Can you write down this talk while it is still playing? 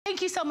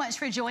thank you so much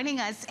for joining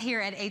us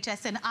here at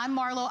HSN. I'm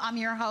Marlo, I'm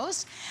your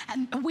host,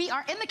 and we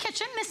are in the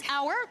kitchen this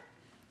hour.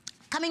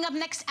 Coming up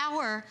next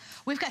hour,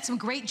 we've got some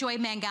great Joy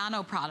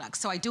Mangano products,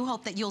 so I do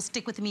hope that you'll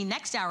stick with me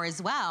next hour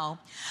as well.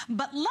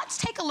 But let's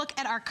take a look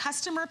at our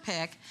customer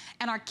pick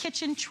and our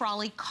kitchen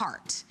trolley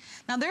cart.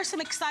 Now, there's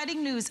some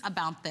exciting news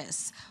about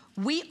this.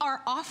 We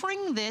are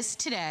offering this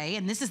today,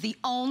 and this is the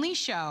only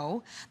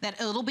show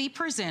that it'll be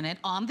presented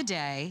on the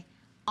day,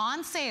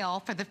 on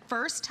sale for the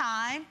first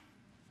time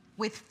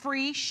with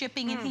free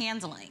shipping and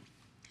handling.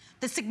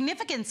 The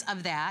significance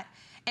of that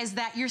is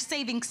that you're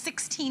saving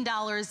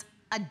 $16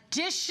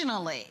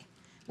 additionally,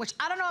 which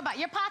I don't know about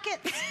your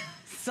pocket.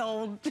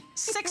 Sold.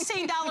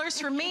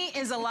 $16 for me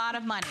is a lot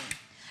of money.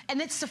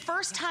 And it's the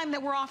first time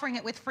that we're offering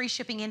it with free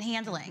shipping and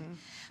handling.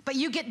 But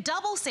you get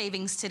double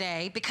savings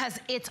today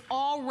because it's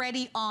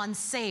already on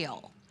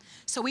sale.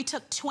 So we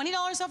took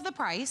 $20 off the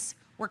price,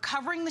 we're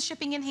covering the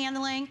shipping and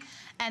handling,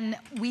 and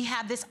we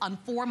have this on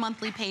 4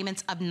 monthly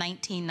payments of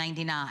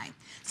 $19.99.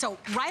 So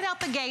right out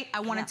the gate, I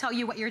wanna tell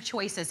you what your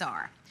choices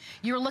are.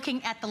 You're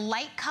looking at the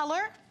light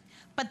color,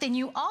 but then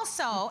you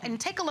also, and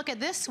take a look at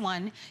this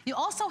one, you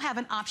also have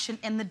an option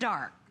in the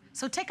dark.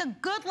 So take a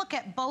good look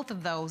at both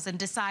of those and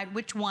decide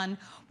which one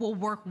will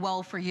work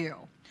well for you.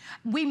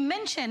 We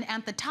mentioned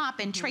at the top,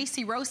 and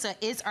Tracy Rosa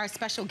is our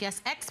special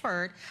guest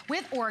expert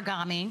with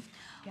Origami.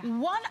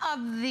 One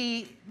of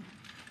the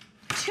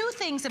two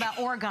things about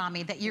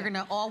Origami that you're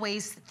gonna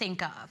always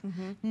think of.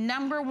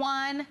 Number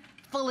one,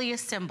 fully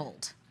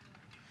assembled,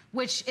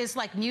 which is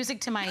like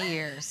music to my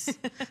ears.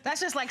 That's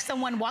just like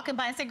someone walking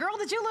by and say, girl,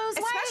 did you lose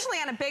weight? Especially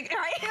on a big,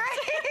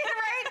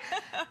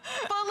 right?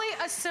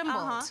 Fully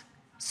assembled.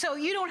 So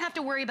you don't have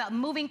to worry about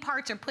moving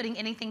parts or putting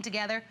anything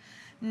together.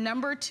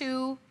 Number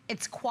two,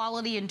 it's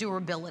quality and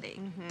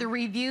durability. The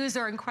reviews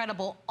are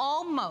incredible.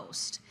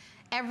 Almost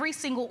every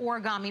single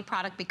Origami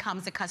product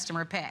becomes a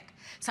customer pick.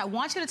 So I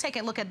want you to take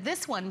a look at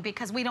this one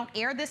because we don't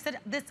air this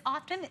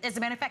often. As a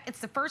matter of fact, it's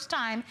the first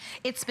time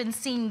it's been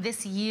seen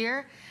this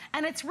year.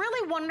 And it's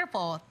really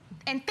wonderful.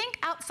 And think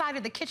outside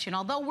of the kitchen.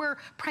 Although we're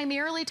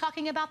primarily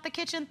talking about the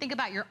kitchen, think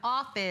about your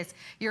office,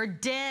 your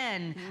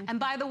den. And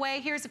by the way,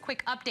 here's a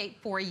quick update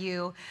for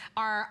you.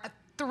 Our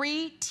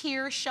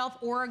 3-tier shelf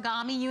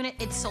Origami unit,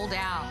 it's sold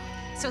out.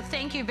 So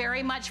thank you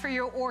very much for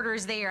your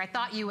orders there. I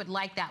thought you would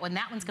like that one.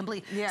 That one's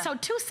complete. So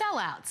 2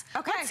 sellouts.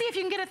 Okay. Let's see if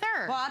you can get a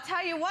third. Well, I'll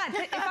tell you what,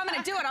 if I'm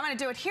gonna do it, I'm gonna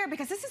do it here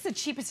because this is the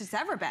cheapest it's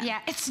ever been.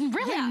 Yeah, it's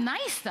really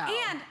nice though.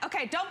 And,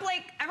 okay, don't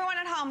blink. Everyone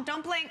at home,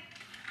 don't blink.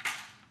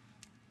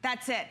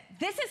 That's it.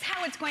 This is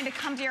how it's going to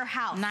come to your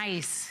house.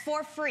 Nice.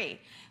 For free.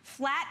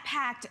 Flat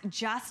packed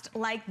just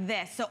like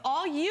this. So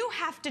all you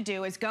have to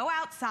do is go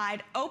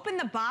outside, open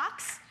the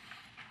box,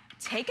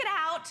 take it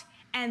out,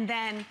 and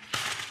then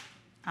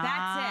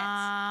that's it.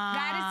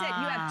 That is it.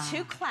 You have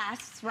 2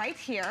 clasps right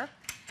here.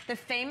 The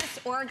famous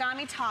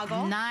Origami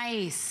toggle.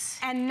 Nice.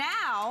 And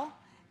now,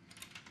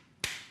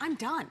 I'm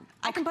done.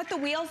 I can put the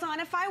wheels on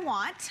if I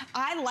want.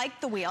 I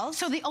like the wheels.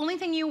 So the only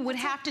thing you would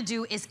have to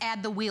do is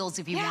add the wheels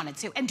if you wanted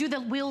to. And do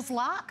the wheels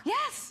lock?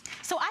 Yes.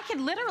 So I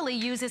could literally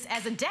use this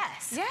as a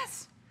desk.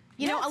 Yes.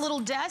 You know, a little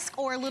desk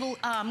or a little,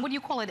 what do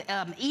you call it,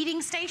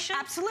 eating station?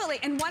 Absolutely,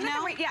 and one of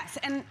the, yes,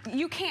 and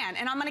you can,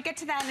 and I'm gonna get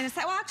to that in a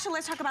second. Well, actually,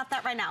 let's talk about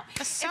that right now.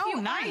 So if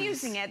you nice. are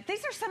using it,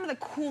 these are some of the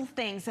cool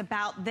things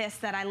about this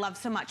that I love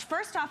so much.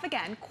 First off,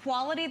 again,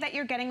 quality that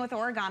you're getting with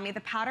Origami,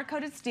 the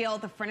powder-coated steel,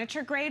 the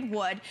furniture-grade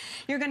wood.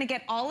 You're gonna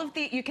get all of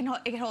the,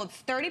 it holds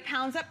 30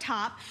 pounds up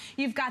top.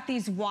 You've got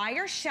these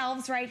wire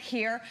shelves right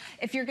here.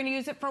 If you're gonna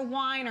use it for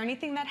wine or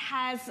anything that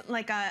has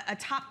like a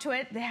top to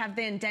it, they have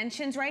the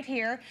indentions right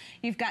here.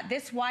 You've got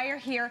this wire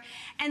here,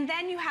 and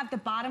then you have the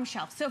bottom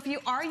shelf. So if you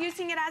are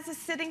using it as a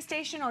sitting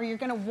station or you're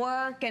gonna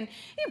work, and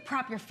you can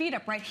prop your feet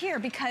up right here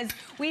because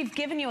we've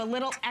given you a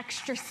little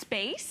extra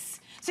space.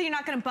 So you're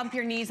not gonna bump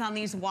your knees on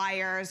these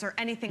wires or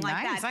anything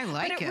like that. I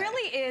like it. But it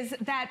really is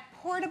that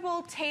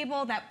portable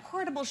table, that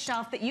portable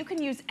shelf that you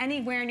can use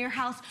anywhere in your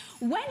house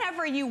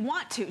whenever you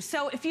want to.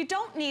 So if you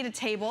don't need a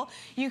table,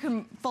 you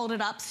can fold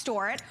it up,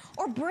 store it,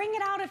 or bring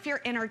it out if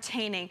you're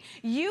entertaining.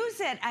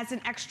 Use it as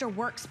an extra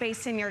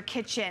workspace in your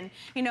kitchen.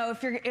 You know,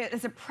 if you're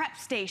as a prep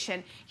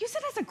station, use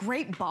it as a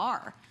great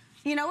bar.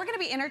 You know, we're gonna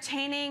be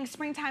entertaining,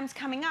 springtime's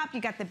coming up, you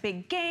got the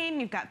big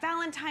game, you've got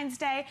Valentine's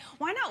Day.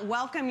 Why not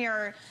welcome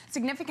your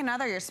significant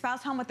other, your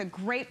spouse home with a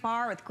great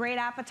bar, with great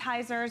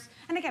appetizers?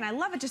 And again, I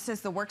love it just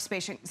as the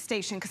workstation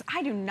station because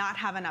I do not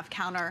have enough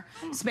counter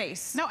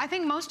space. No, I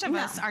think most of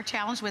us are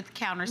challenged with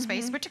counter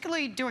space,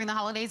 particularly during the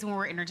holidays when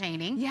we're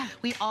entertaining. Yeah.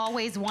 We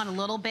always want a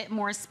little bit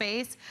more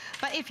space.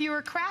 But if you're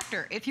a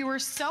crafter, if you were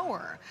a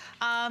sewer,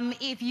 when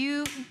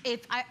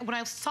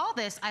I saw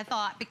this, I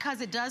thought,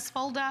 because it does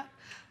fold up,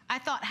 I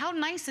thought, how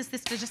nice is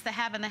this to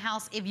have in the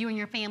house if you and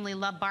your family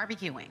love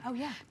barbecuing? Oh,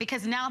 yeah.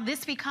 Because now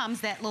this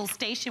becomes that little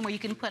station where you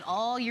can put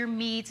all your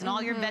meats and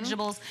all your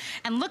vegetables,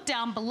 and look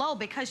down below,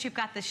 because you've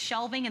got the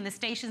shelving and the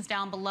stations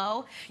down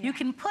below, you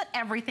can put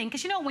everything,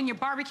 because you know when you're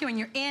barbecuing,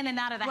 you're in and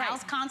out of the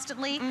house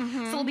constantly,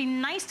 so it'll be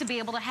nice to be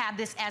able to have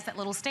this as that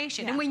little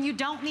station. And when you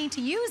don't need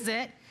to use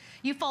it,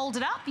 You fold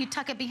it up, you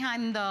tuck it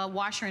behind the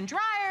washer and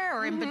dryer,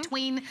 or in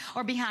between,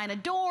 or behind a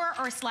door,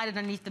 or slide it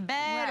underneath the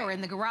bed, or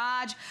in the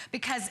garage,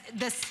 because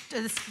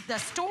the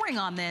storing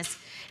on this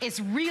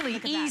is really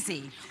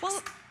easy.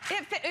 Well,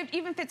 it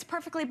even fits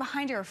perfectly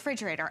behind your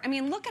refrigerator. I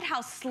mean, look at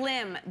how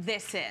slim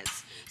this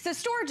is. So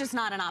storage is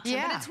not an option,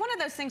 but it's one of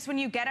those things when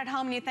you get it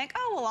home and you think,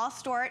 oh, well, I'll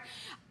store it.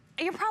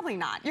 You're probably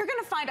not. You're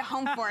gonna find a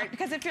home for it,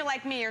 because if you're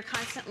like me, you're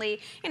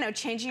constantly, you know,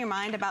 changing your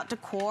mind about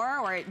decor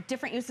or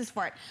different uses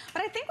for it.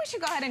 But I think we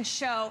should go ahead and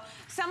show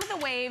some of the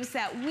waves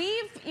that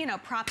we've, you know,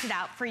 propped it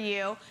out for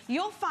you.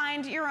 You'll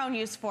find your own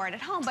use for it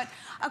at home. But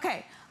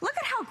okay, look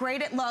at how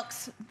great it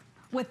looks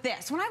with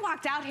this. When I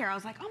walked out here, I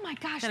was like, oh my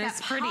gosh,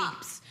 that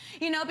pops.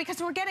 You know,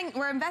 because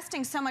we're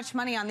investing so much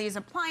money on these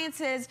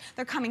appliances.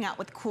 They're coming out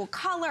with cool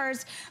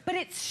colors, but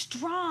it's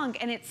strong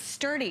and it's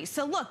sturdy.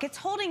 So look, it's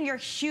holding your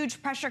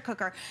huge pressure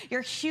cooker,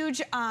 your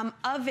huge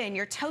oven,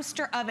 your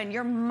toaster oven,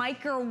 your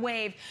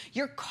microwave,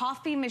 your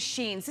coffee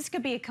machines. This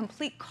could be a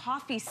complete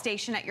coffee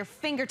station at your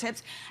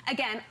fingertips.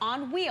 Again,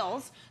 on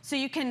wheels, so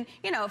you can,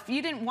 you know, if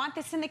you didn't want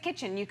this in the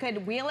kitchen, you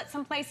could wheel it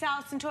someplace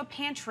else into a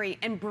pantry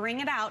and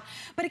bring it out.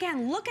 But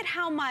again, look at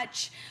how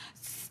much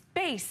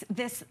space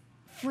this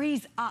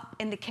frees up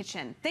in the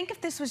kitchen. Think if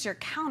this was your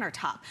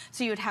countertop.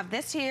 So you would have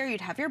this here,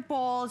 you'd have your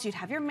bowls, you'd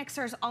have your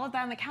mixers, all of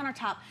that on the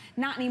countertop.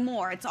 Not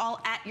anymore. It's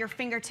all at your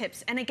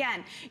fingertips. And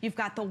again, you've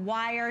got the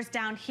wires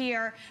down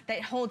here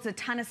that holds a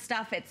ton of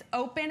stuff. It's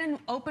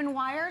open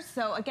wires.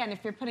 So again,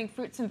 if you're putting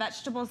fruits and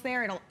vegetables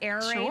there, it'll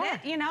aerate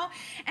it, you know?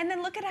 And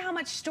then look at how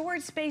much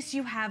storage space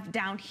you have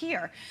down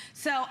here.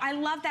 So I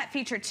love that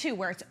feature too,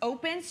 where it's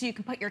open, so you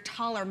can put your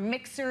taller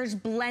mixers,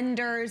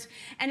 blenders,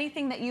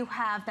 anything that you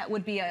have that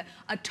would be a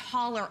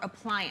taller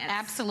appliance.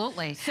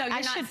 Absolutely. So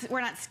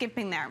we're not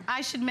skipping there.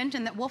 I should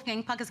mention that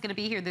Wolfgang Puck is going to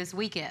be here this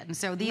weekend.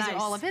 So these are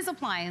all of his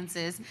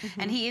appliances,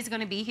 and he is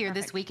going to be here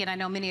this weekend. I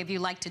know many of you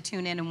like to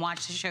tune in and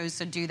watch the shows,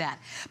 so do that.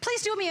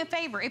 Please do me a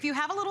favor. If you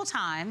have a little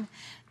time,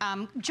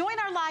 join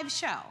our live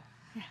show.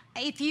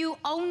 If you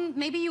own,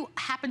 maybe you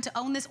happen to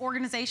own this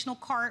organizational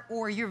cart,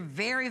 or you're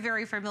very,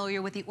 very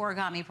familiar with the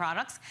Origami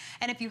products,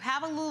 and if you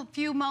have a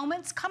few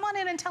moments, come on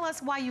in and tell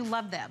us why you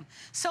love them.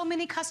 So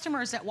many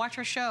customers that watch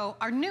our show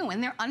are new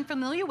and they're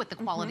unfamiliar with the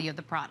quality of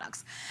the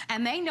products.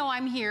 And they know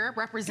I'm here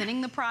representing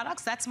the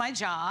products. That's my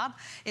job,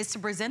 is to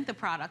present the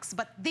products.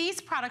 But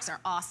these products are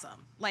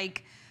awesome.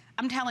 Like,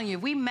 I'm telling you,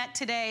 if we met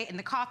today in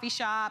the coffee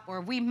shop, or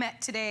we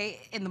met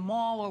today in the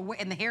mall, or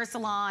in the hair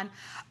salon,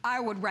 I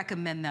would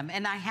recommend them,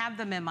 and I have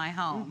them in my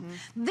home.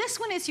 This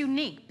one is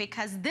unique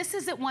because this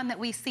isn't one that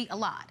we see a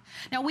lot.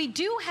 Now, we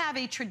do have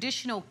a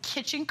traditional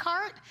kitchen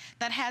cart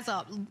that has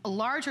a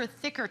larger,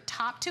 thicker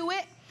top to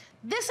it.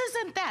 This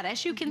isn't that.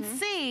 As you can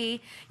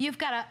see, you've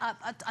got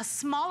a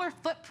smaller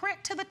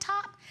footprint to the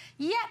top,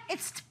 yet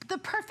it's the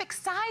perfect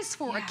size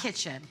for a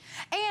kitchen.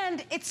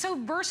 And it's so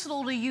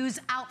versatile to use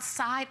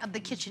outside of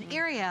the kitchen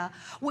area,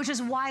 which is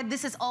why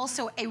this is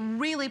also a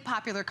really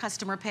popular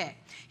customer pick.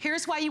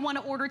 Here's why you want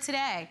to order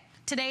today.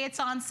 Today it's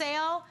on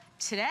sale.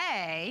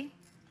 Today,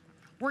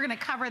 we're gonna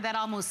cover that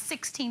almost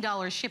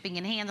 $16 shipping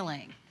and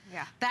handling.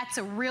 That's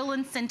a real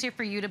incentive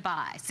for you to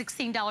buy.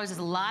 $16 is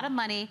a lot of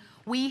money.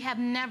 We have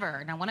never,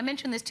 and I want to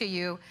mention this to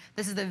you,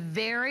 this is the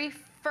very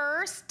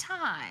first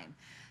time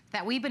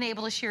that we've been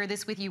able to share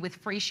this with you with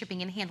free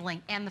shipping and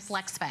handling and the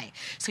FlexPay.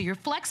 So your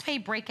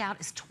FlexPay breakout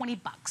is 20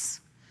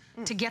 bucks.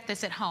 To get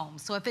this at home.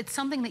 So if it's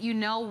something that you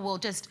know will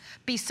just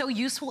be so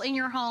useful in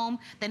your home,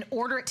 then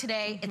order it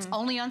today. It's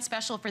only on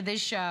special for this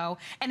show,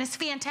 and it's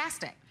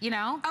fantastic, you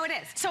know? Oh, it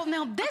is. So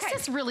now this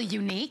is really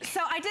unique.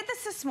 So I did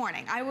this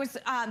morning. I was,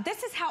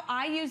 this is how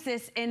I use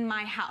this in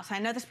my house. I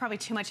know this is probably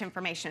too much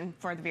information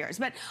for the viewers,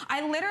 but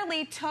I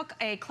literally took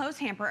a clothes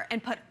hamper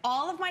and put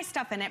all of my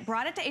stuff in it,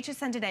 brought it to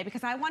HSN today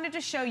because I wanted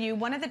to show you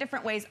one of the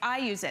different ways I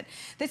use it.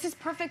 This is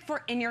perfect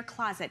for in your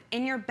closet,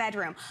 in your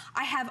bedroom.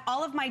 I have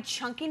all of my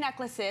chunky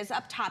necklaces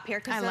up top here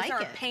because those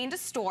are a pain to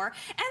store,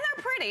 and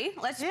they're pretty,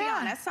 let's be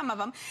honest, some of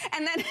them.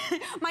 And then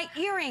my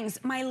earrings,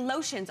 my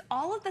lotions,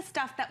 all of the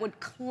stuff that would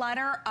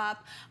clutter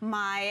up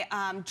my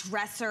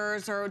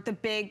dressers or the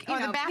big, you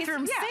know, the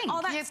bathroom sink,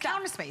 all that stuff.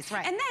 Counter space,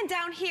 right? And then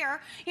down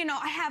here, you know,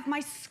 I have my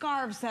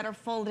scarves that are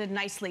folded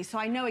nicely, so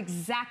I know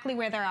exactly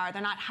where they are.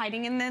 They're not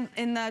hiding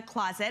in the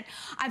closet.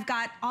 I've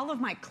got all of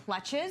my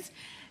clutches,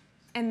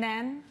 and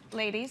then,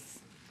 ladies,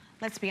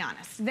 let's be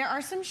honest, there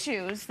are some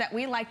shoes that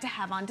we like to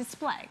have on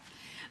display.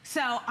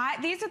 So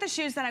these are the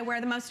shoes that I wear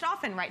the most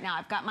often right now.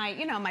 I've got my,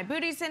 you know, my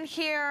booties in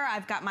here.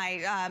 I've got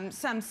my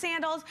some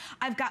sandals.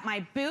 I've got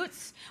my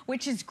boots,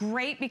 which is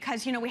great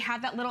because, you know, we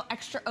have that little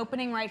extra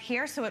opening right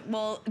here, so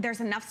there's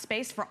enough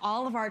space for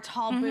all of our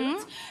tall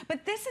boots.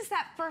 But this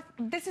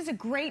is a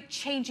great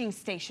changing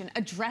station,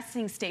 a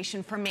dressing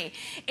station for me.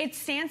 It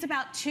stands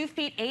about 2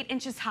 feet 8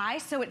 inches high,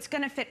 so it's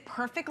going to fit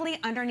perfectly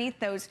underneath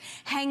those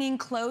hanging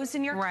clothes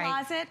in your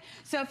closet.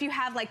 So if you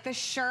have like the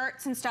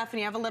shirts and stuff and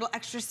you have a little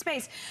extra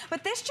space,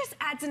 but this this just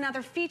adds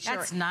another feature.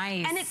 That's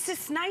nice. And it's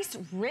this nice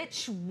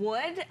rich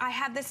wood. I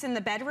have this in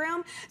the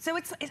bedroom. So I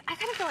kind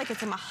of feel like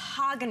it's a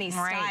mahogany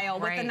style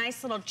with a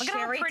nice little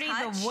cherry touch. Look at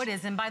how pretty the wood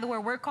is. And by the way,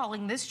 we're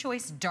calling this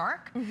choice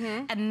dark,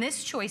 and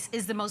this choice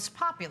is the most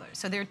popular.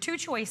 So there are two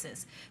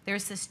choices.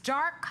 There's this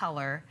dark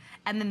color,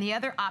 and then the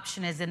other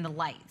option is in the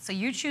light. So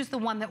you choose the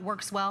one that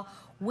works well.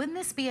 Wouldn't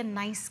this be a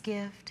nice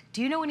gift?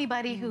 Do you know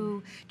anybody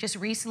who just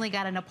recently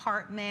got an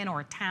apartment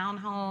or a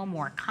townhome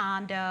or a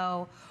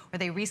condo, or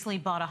they recently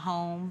bought a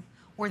home,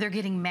 or they're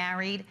getting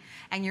married,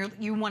 and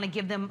you want to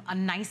give them a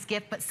nice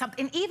gift, but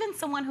something, even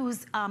someone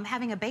who's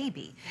having a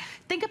baby.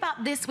 Think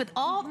about this with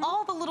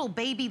all the little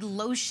baby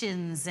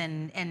lotions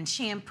and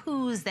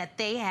shampoos that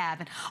they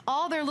have, and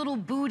all their little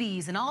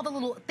booties and all the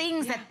little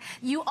things that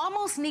you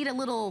almost need a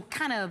little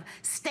kind of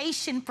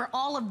station for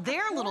all of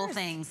their little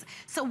things.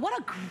 So what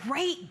a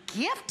great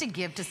gift to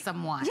give to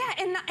someone.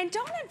 Yeah, and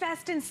don't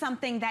invest in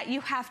something that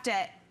you have to,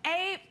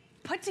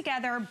 put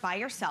together by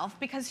yourself,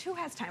 because who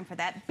has time for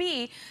that?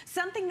 B,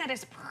 something that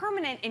is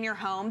permanent in your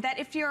home, that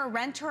if you're a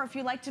renter or if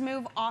you like to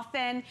move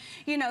often,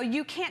 you know,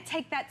 you can't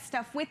take that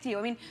stuff with you.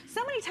 I mean,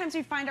 so many times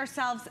we find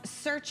ourselves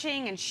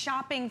searching and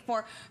shopping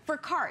for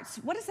carts.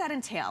 What does that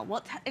entail? Well,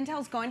 it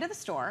entails going to the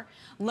store,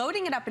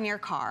 loading it up in your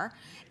car.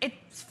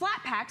 It's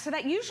flat packed, so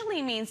that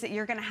usually means that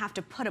you're gonna have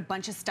to put a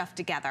bunch of stuff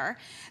together.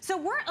 So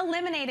we're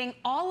eliminating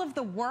all of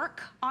the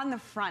work on the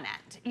front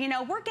end. You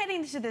know, we're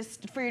getting to this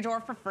for your door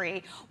for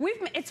free.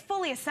 It's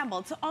fully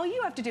assembled, so all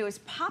you have to do is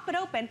pop it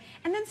open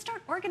and then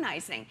start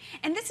organizing.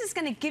 And this is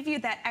gonna give you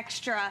that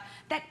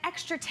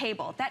extra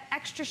table, that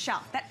extra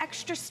shelf, that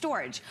extra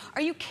storage.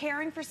 Are you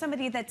caring for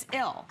somebody that's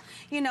ill?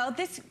 You know,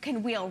 this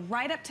can wheel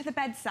right up to the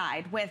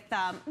bedside with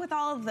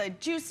all of the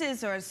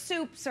juices or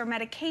soups or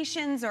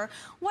medications or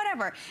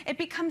whatever. It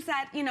becomes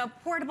that, you know,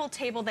 portable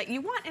table that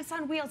you want. It's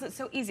on wheels, it's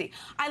so easy.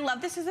 I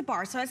love this as a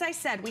bar. So as I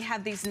said, we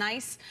have these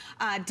nice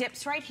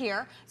dips right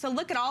here. So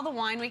look at all the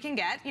wine we can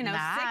get, you know, 6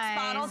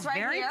 bottles right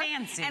here. Very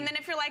fancy. And then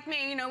if you're like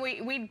me, you know,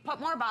 we put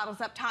more bottles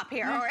up top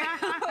here,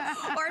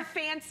 or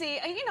fancy,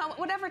 you know,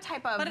 whatever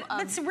type of.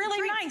 But it's really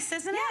drinks. nice,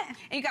 isn't it?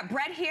 And you got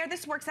bread here.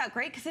 This works out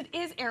great because it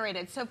is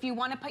aerated. So if you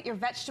want to put your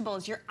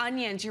vegetables, your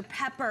onions, your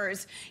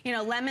peppers, you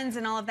know, lemons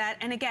and all of that.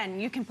 And again,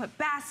 you can put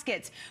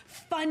baskets,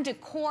 fun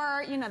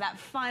decor, you know, that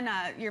fun,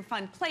 your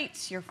fun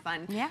plates, your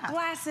fun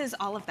glasses,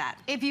 all of that.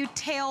 If you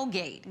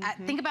tailgate,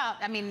 think about,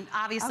 I mean,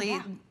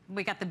 obviously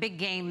we got the big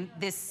game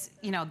this,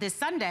 you know, this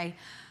Sunday.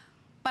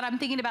 But I'm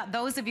thinking about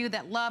those of you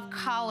that love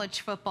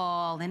college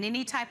football and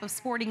any type of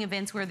sporting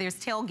events where there's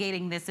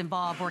tailgating that's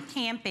involved, or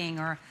camping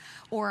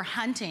or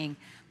hunting.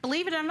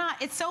 Believe it or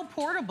not, it's so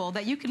portable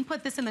that you can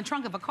put this in the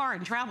trunk of a car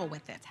and travel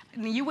with it. I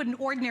mean, you wouldn't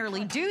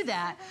ordinarily do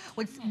that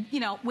with,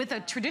 you know, with a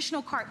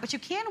traditional cart, but you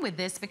can with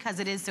this because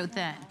it is so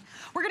thin.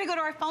 We're gonna go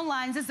to our phone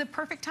lines. This is the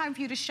perfect time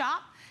for you to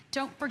shop.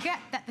 Don't forget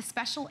that the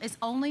special is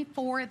only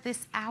for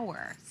this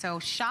hour. So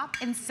shop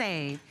and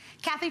save.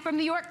 Kathy from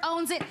New York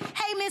owns it.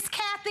 Hey, Miss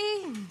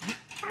Kathy.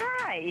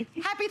 Hi.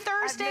 Happy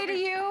Thursday to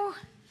you.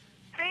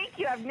 Thank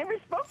you. I've never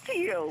spoke to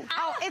you.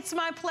 Oh, it's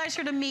my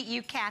pleasure to meet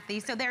you, Kathy.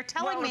 So they're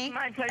telling me. It's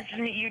my pleasure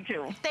to meet you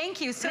too.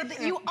 Thank you. So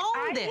you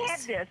own this. I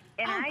have this,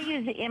 and I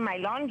use it in my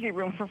laundry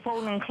room for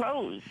folding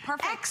clothes.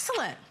 Perfect.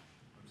 Excellent.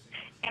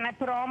 And I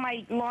put all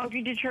my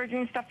laundry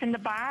detergent stuff in the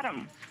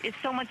bottom. It's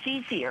so much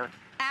easier.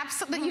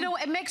 Absolutely. You know,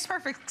 it makes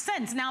perfect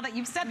sense now that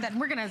you've said that.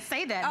 And we're going to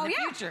say that in the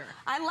future.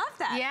 I love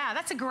that. Yeah,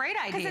 that's a great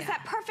idea. Because it's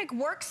that perfect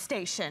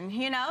workstation,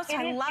 you know? So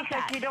I love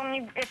that. You don't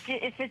need,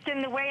 if it's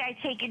in the way, I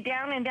take it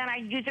down and then I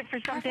use it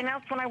for something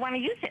else when I want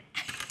to use it.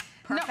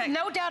 Perfect.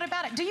 No doubt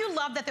about it. Do you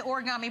love that the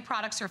Origami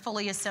products are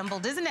fully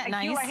assembled? Isn't that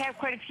nice? I do. I have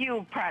quite a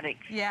few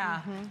products.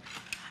 Yeah.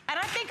 And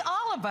I think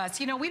all of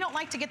us, you know, we don't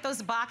like to get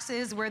those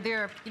boxes where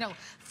there are, you know,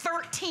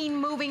 13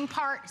 moving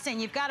parts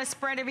and you've got to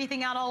spread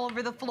everything out all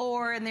over the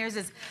floor and there's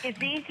this. It's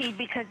easy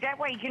because that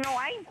way, you know,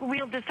 I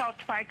wheel this out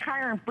to my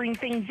car and bring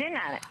things in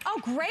on it.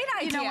 Oh, great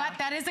idea. You know what?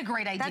 That is a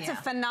great idea. That's a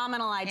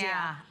phenomenal idea.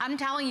 Yeah. I'm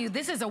telling you,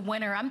 this is a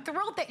winner. I'm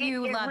thrilled that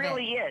you love it. It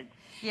really is.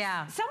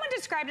 Yeah. Someone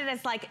described it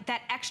as like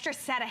that extra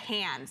set of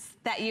hands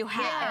that you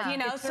have, you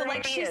know? It so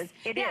like is.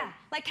 It is.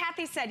 Like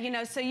Kathy said, you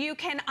know, so you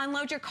can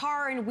unload your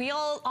car and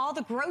wheel all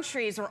the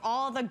groceries or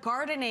all the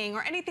gardening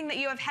or anything that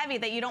you have heavy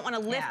that you don't want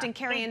to lift and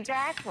carry.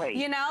 Exactly.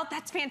 You know,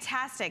 that's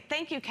fantastic.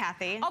 Thank you,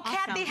 Kathy. Oh, awesome.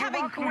 Kathy, have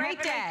a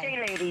great day. Have a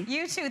nice day, ladies.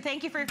 You too.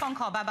 Thank you for your phone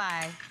call.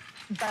 Bye-bye.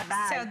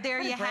 Bye-bye. So there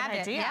you have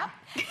it. Yeah.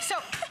 So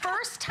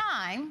first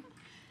time,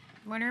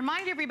 I want to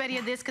remind everybody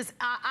of this because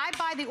I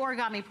buy the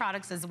Origami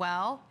products as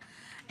well.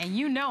 And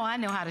you know I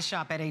know how to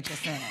shop at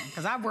HSN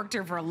because I've worked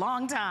here for a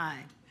long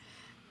time.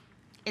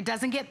 It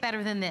doesn't get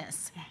better than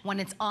this.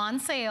 When it's on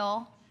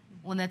sale,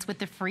 when it's with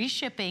the free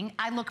shipping,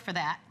 I look for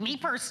that, me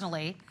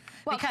personally,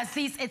 because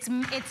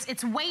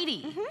it's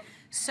weighty.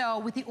 So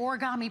with the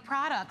Origami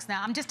products,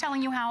 now I'm just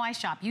telling you how I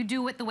shop. You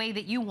do it the way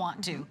that you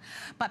want to.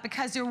 But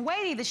because they're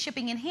weighty, the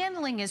shipping and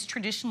handling is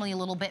traditionally a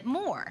little bit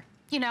more,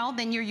 you know,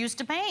 than you're used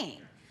to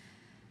paying.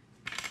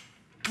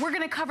 We're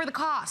gonna cover the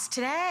cost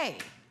today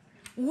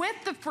with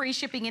the free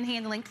shipping and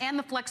handling and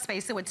the flex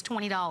space, so it's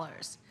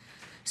 $20.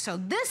 So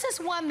this is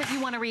one that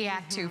you want to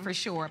react to for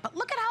sure. But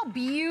look at how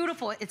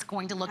beautiful it's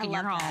going to look in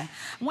your home.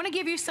 I want to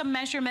give you some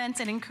measurements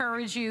and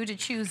encourage you to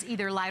choose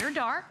either light or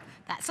dark.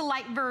 That's a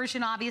light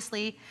version,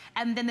 obviously.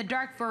 And then the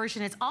dark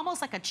version is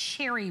almost like a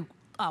cherry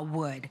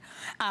wood.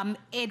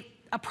 It's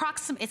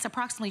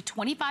approximately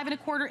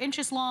 25¼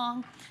 inches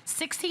long,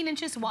 16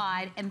 inches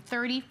wide, and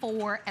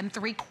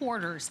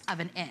 34¾ of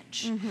an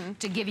inch,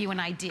 to give you an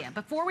idea.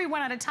 Before we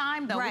run out of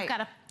time, though, we've got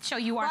to show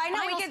you our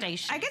final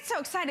station. I get so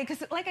excited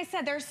because, like I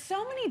said, there's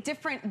so many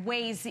different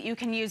ways that you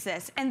can use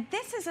this, and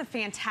this is a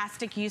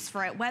fantastic use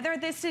for it, whether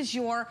this is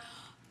your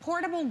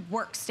portable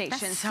workstation.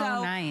 That's so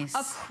nice.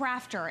 A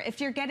crafter,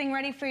 if you're getting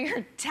ready for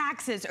your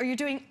taxes or you're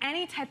doing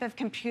any type of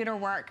computer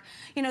work,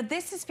 you know,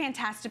 this is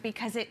fantastic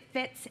because it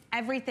fits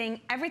everything.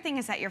 Everything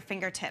is at your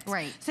fingertips.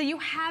 Right. So you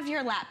have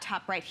your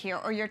laptop right here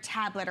or your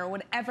tablet or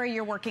whatever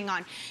you're working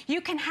on. You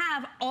can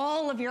have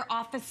all of your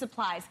office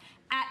supplies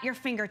at your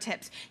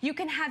fingertips. You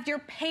can have your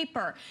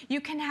paper, you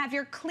can have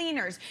your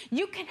cleaners,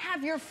 you can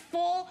have your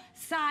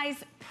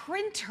full-size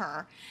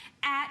printer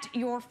at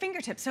your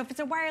fingertips. So if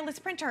it's a wireless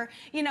printer,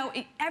 you know,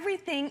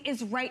 everything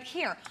is right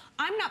here.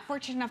 I'm not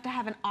fortunate enough to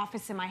have an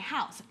office in my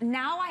house.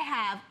 Now I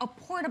have a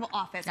portable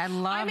office. I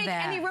love that. I make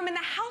any room in the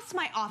house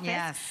my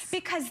office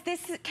because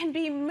this can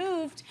be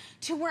moved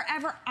to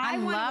wherever I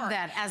want to work. I love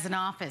that as an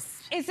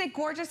office. Is it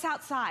gorgeous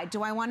outside?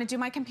 Do I want to do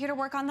my computer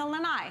work on the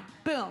lanai?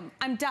 Boom,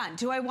 I'm done.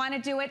 Do I want to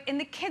do it in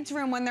the kids'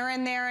 room when they're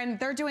in there and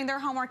they're doing their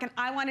homework and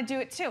I want to do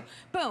it too?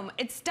 Boom,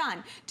 it's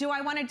done. Do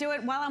I want to do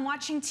it while I'm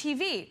watching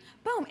TV?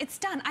 Boom, it's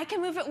done. I can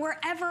move it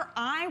wherever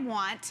I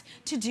want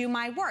to do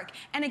my work.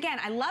 And again,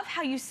 I love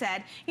how you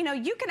said, you know,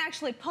 you can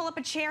actually pull up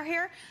a chair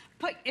here,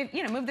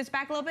 move this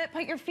back a little bit,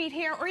 put your feet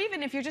here, or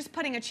even if you're just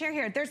putting a chair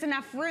here, there's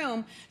enough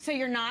room so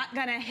you're not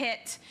gonna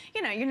hit,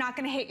 you're not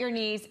gonna hit your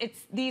knees.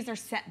 These are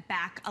set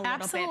back a little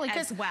bit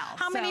as well.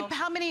 How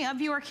many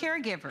of you are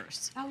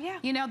caregivers? Oh yeah.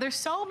 You know, there's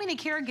so many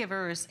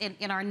caregivers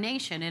in our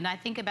nation, and I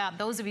think about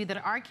those of you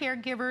that are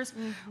caregivers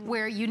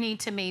where you need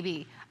to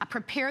maybe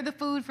prepare the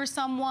food for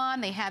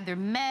someone, they have their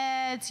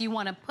meds, you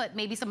wanna put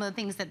maybe some of the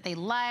things that they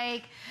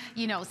like,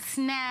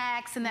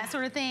 snacks and that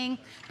sort of thing.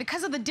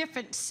 Because of the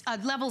different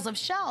levels of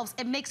shelves,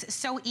 it makes it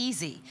so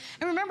easy.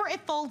 And remember, it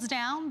folds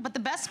down, but the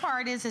best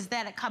part is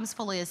that it comes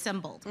fully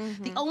assembled.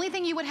 The only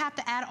thing you would have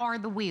to add are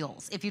the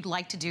wheels, if you'd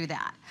like to do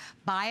that.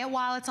 Buy it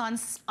while it's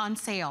on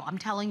sale. I'm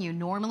telling you,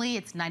 normally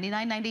it's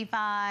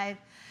 $99.95.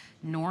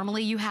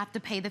 Normally you have to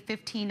pay the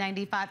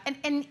 $15.95.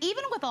 And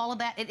even with all of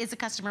that, it is a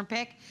customer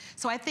pick.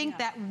 So I think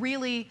that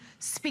really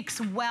speaks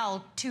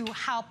well to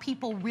how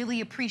people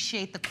really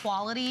appreciate the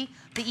quality,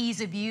 the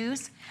ease of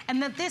use,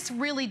 and that this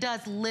really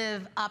does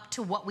live up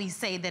to what we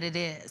say that it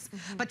is.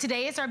 But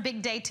today is our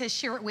big day to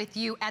share it with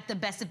you at the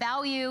best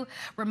value,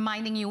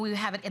 reminding you we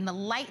have it in the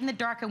light and the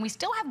dark, and we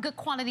still have good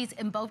quantities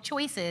in both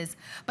choices,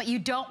 but you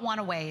don't want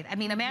to wait. I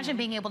mean, imagine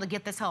being able to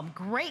get this home.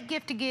 Great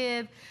gift to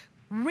give.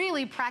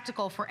 Really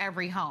practical for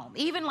every home.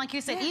 Even like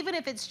you said, even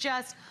if it's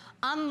just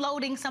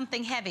unloading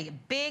something heavy,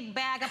 big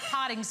bag of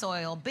potting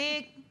soil,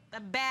 big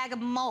bag of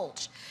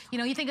mulch.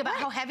 You think about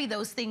how heavy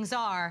those things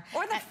are.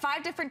 Or the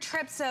 5 different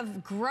trips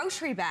of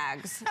grocery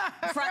bags.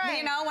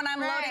 When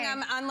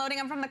I'm unloading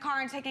them from the car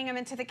and taking them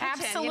into the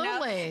kitchen.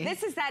 Absolutely.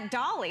 This is that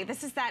dolly.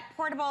 This is that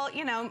portable,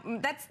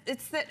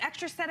 it's the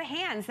extra set of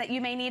hands that you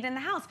may need in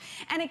the house.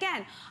 And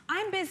again,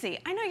 I'm busy.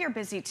 I know you're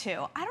busy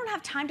too. I don't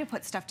have time to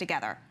put stuff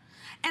together.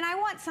 And I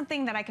want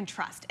something that I can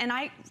trust. And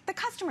the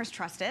customers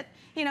trust it.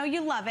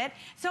 You love it.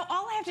 So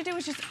all I have to do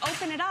is just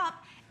open it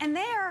up and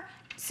there,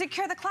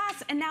 secure the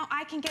clasp, and now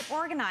I can get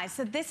organized.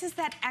 So this is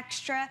that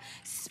extra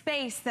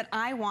space that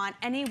I want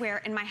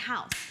anywhere in my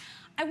house.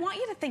 I want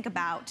you to think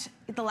about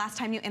the last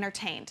time you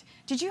entertained.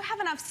 Did you have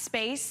enough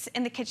space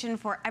in the kitchen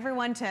for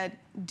everyone to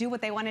do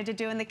what they wanted to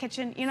do in the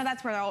kitchen?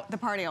 That's where the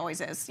party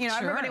always is.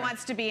 Everybody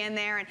wants to be in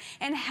there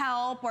and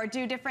help or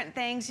do different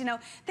things.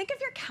 Think of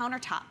your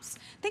countertops.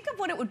 Think of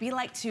what it would be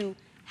like to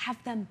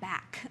have them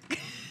back.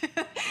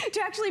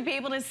 To actually be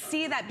able to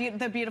see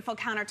the beautiful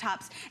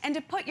countertops and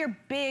to put your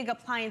big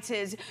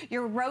appliances,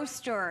 your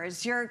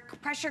roasters, your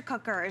pressure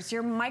cookers,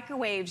 your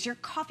microwaves, your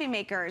coffee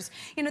makers.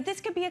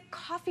 This could be a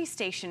coffee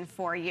station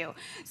for you.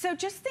 So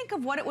just think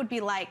of what it would be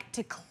like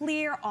to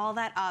clear all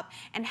that up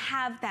and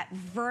have that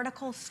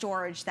vertical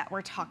storage that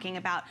we're talking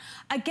about.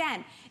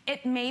 Again,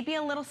 it may be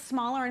a little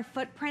smaller in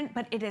footprint,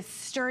 but it is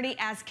sturdy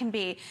as can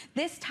be.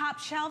 This top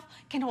shelf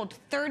can hold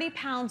 30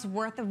 pounds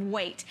worth of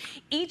weight.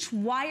 Each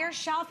wire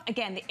shelf,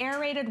 again, the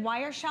aerated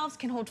wire shelves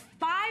can hold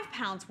 5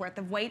 pounds worth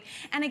of weight.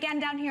 And again,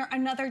 down here,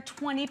 another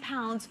 20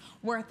 pounds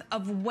worth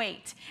of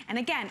weight. And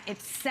again,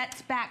 it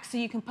sets back so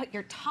you can put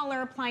your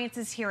taller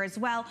appliances here as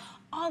well.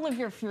 All of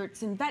your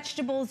fruits and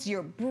vegetables,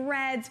 your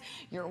breads,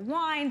 your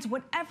wines,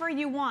 whatever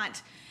you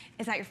want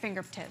is at your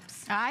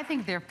fingertips. I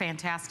think they're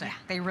fantastic. Yeah.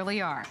 They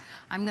really are.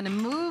 I'm gonna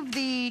move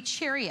the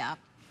cherry up.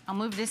 I'll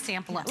move this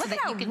sample up so that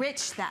how you can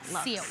rich that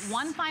looks. See it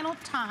one final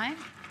time.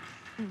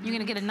 You're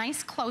gonna get a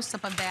nice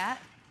close-up of that.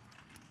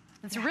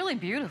 It's really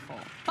beautiful.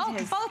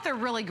 Both are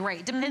really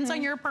great. Depends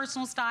on your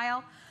personal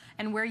style.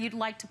 and where you'd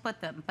like to put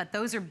them. But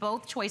those are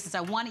both choices. I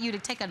want you to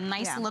take a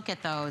nice look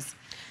at those.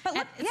 But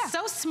look, it's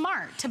so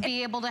smart to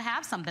be able to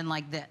have something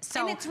like this.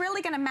 So, and it's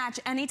really going to match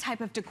any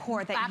type of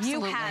decor that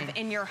you have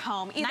in your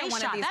home. Either nice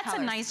one shot. of these That's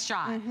colors. a nice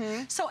shot.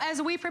 So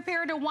as we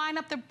prepare to wind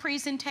up the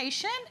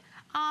presentation,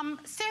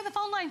 stay on the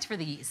phone lines for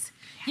these.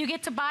 You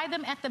get to buy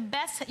them at the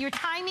best. Your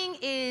timing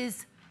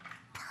is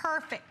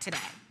perfect today.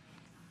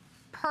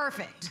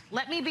 Perfect.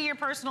 Let me be your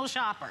personal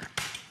shopper.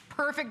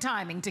 Perfect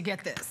timing to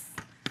get this.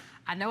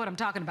 I know what I'm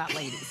talking about,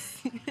 ladies.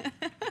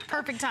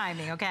 Perfect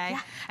timing, okay?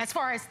 Yeah. As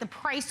far as the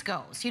price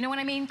goes, you know what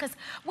I mean? Because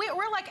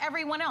we're like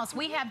everyone else.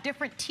 We have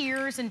different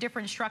tiers and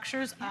different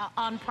structures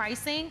on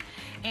pricing,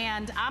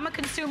 and I'm a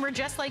consumer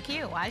just like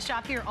you. I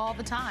shop here all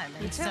the time,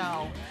 and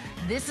so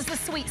this is the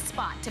sweet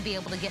spot to be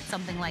able to get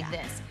something like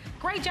this.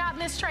 Great job,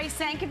 Miss Tracy.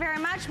 Thank you very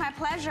much. My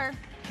pleasure.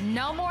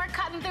 No more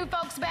cutting through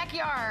folks'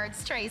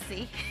 backyards,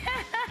 Tracy.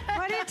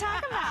 What are you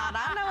talking about?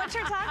 I don't know what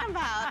you're talking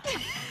about.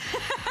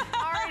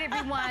 All right,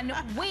 everyone.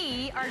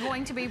 We are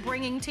going to be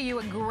bringing to you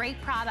a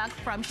great product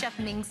from Chef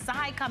Ming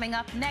Tsai coming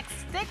up next.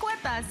 Stick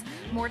with us.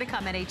 More to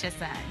come at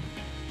HSN.